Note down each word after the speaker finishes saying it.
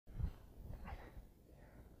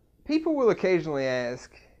People will occasionally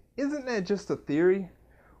ask, isn't that just a theory?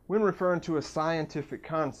 When referring to a scientific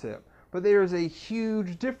concept, but there is a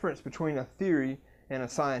huge difference between a theory and a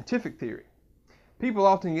scientific theory. People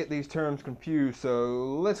often get these terms confused,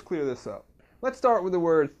 so let's clear this up. Let's start with the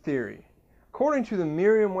word theory. According to the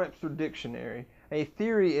Merriam-Webster Dictionary, a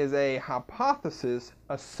theory is a hypothesis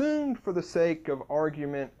assumed for the sake of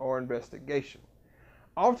argument or investigation.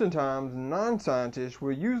 Oftentimes, non-scientists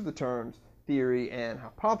will use the terms theory and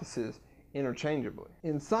hypothesis interchangeably.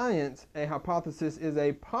 In science, a hypothesis is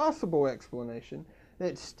a possible explanation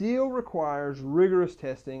that still requires rigorous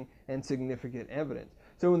testing and significant evidence.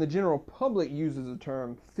 So when the general public uses the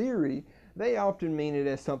term theory, they often mean it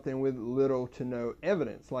as something with little to no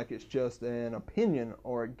evidence, like it's just an opinion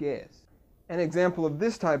or a guess. An example of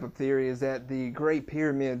this type of theory is that the Great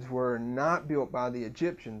Pyramids were not built by the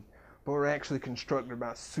Egyptians, but were actually constructed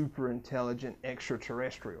by super intelligent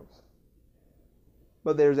extraterrestrials.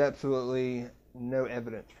 But there's absolutely no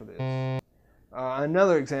evidence for this.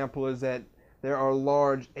 Another example is that there are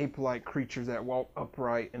large ape-like creatures that walk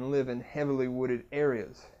upright and live in heavily wooded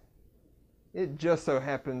areas. It just so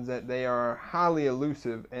happens that they are highly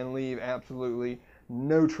elusive and leave absolutely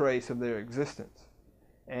no trace of their existence.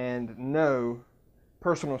 And no,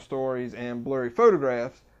 personal stories and blurry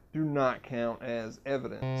photographs do not count as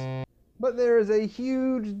evidence. But there is a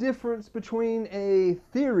huge difference between a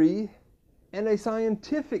theory and a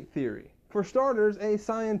scientific theory. For starters, a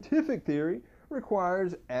scientific theory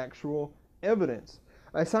requires actual evidence.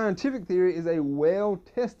 A scientific theory is a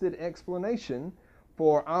well-tested explanation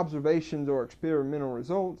for observations or experimental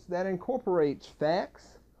results that incorporates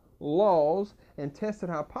facts, laws, and tested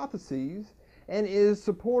hypotheses, and is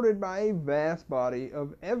supported by a vast body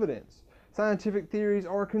of evidence. Scientific theories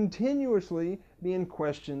are continuously being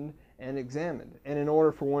questioned and examined, and in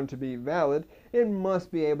order for one to be valid, it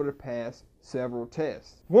must be able to pass several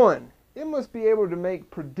tests. 1. It must be able to make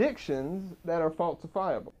predictions that are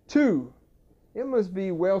falsifiable. 2. It must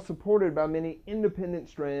be well supported by many independent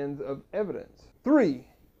strands of evidence. 3.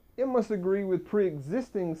 It must agree with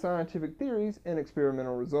pre-existing scientific theories and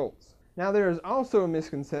experimental results. Now, there is also a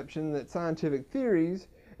misconception that scientific theories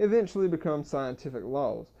eventually become scientific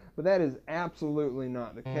laws, but that is absolutely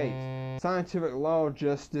not the case. Scientific law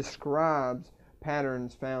just describes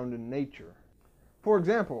patterns found in nature. For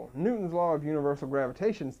example, Newton's law of universal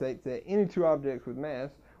gravitation states that any two objects with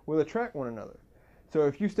mass will attract one another. So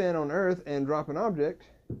if you stand on Earth and drop an object,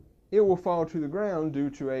 it will fall to the ground due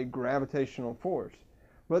to a gravitational force.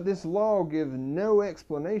 But this law gives no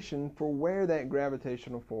explanation for where that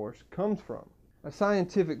gravitational force comes from. A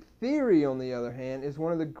scientific theory, on the other hand, is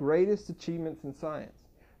one of the greatest achievements in science.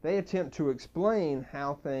 They attempt to explain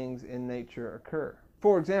how things in nature occur.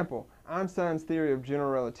 For example, Einstein's theory of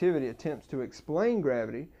general relativity attempts to explain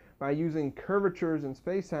gravity by using curvatures in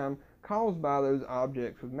spacetime caused by those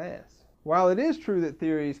objects with mass. While it is true that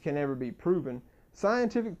theories can never be proven,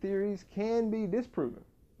 scientific theories can be disproven.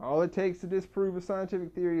 All it takes to disprove a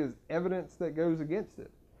scientific theory is evidence that goes against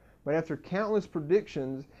it. But after countless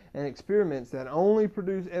predictions and experiments that only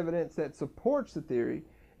produce evidence that supports the theory,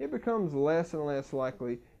 it becomes less and less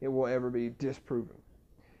likely it will ever be disproven.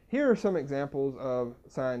 Here are some examples of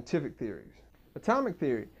scientific theories. Atomic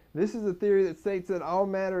theory. This is a theory that states that all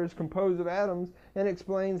matter is composed of atoms and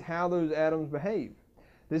explains how those atoms behave.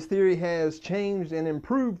 This theory has changed and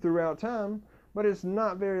improved throughout time, but it's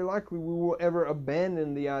not very likely we will ever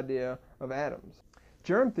abandon the idea of atoms.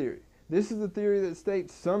 Germ theory. This is a theory that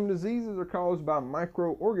states some diseases are caused by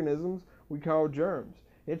microorganisms we call germs.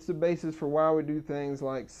 It's the basis for why we do things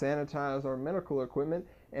like sanitize our medical equipment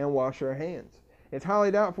and wash our hands. It's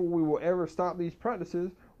highly doubtful we will ever stop these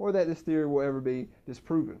practices or that this theory will ever be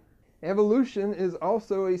disproven. Evolution is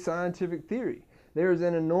also a scientific theory. There is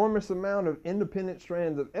an enormous amount of independent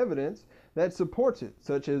strands of evidence that supports it,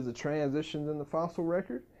 such as the transitions in the fossil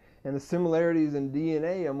record and the similarities in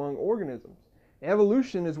DNA among organisms.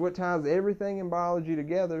 Evolution is what ties everything in biology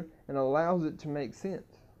together and allows it to make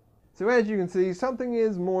sense. So as you can see, something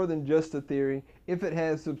is more than just a theory if it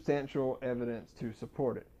has substantial evidence to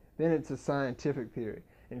support it. Then it's a scientific theory.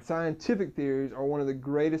 And scientific theories are one of the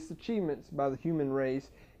greatest achievements by the human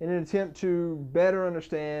race in an attempt to better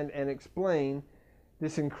understand and explain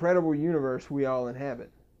this incredible universe we all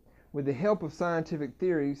inhabit. With the help of scientific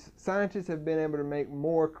theories, scientists have been able to make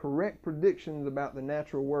more correct predictions about the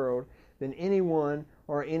natural world than anyone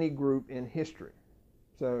or any group in history.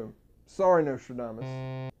 So, sorry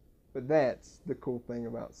Nostradamus, but that's the cool thing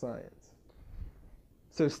about science.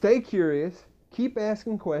 So stay curious, keep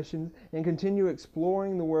asking questions, and continue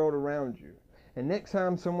exploring the world around you. And next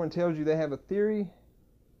time someone tells you they have a theory,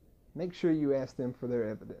 make sure you ask them for their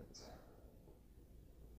evidence.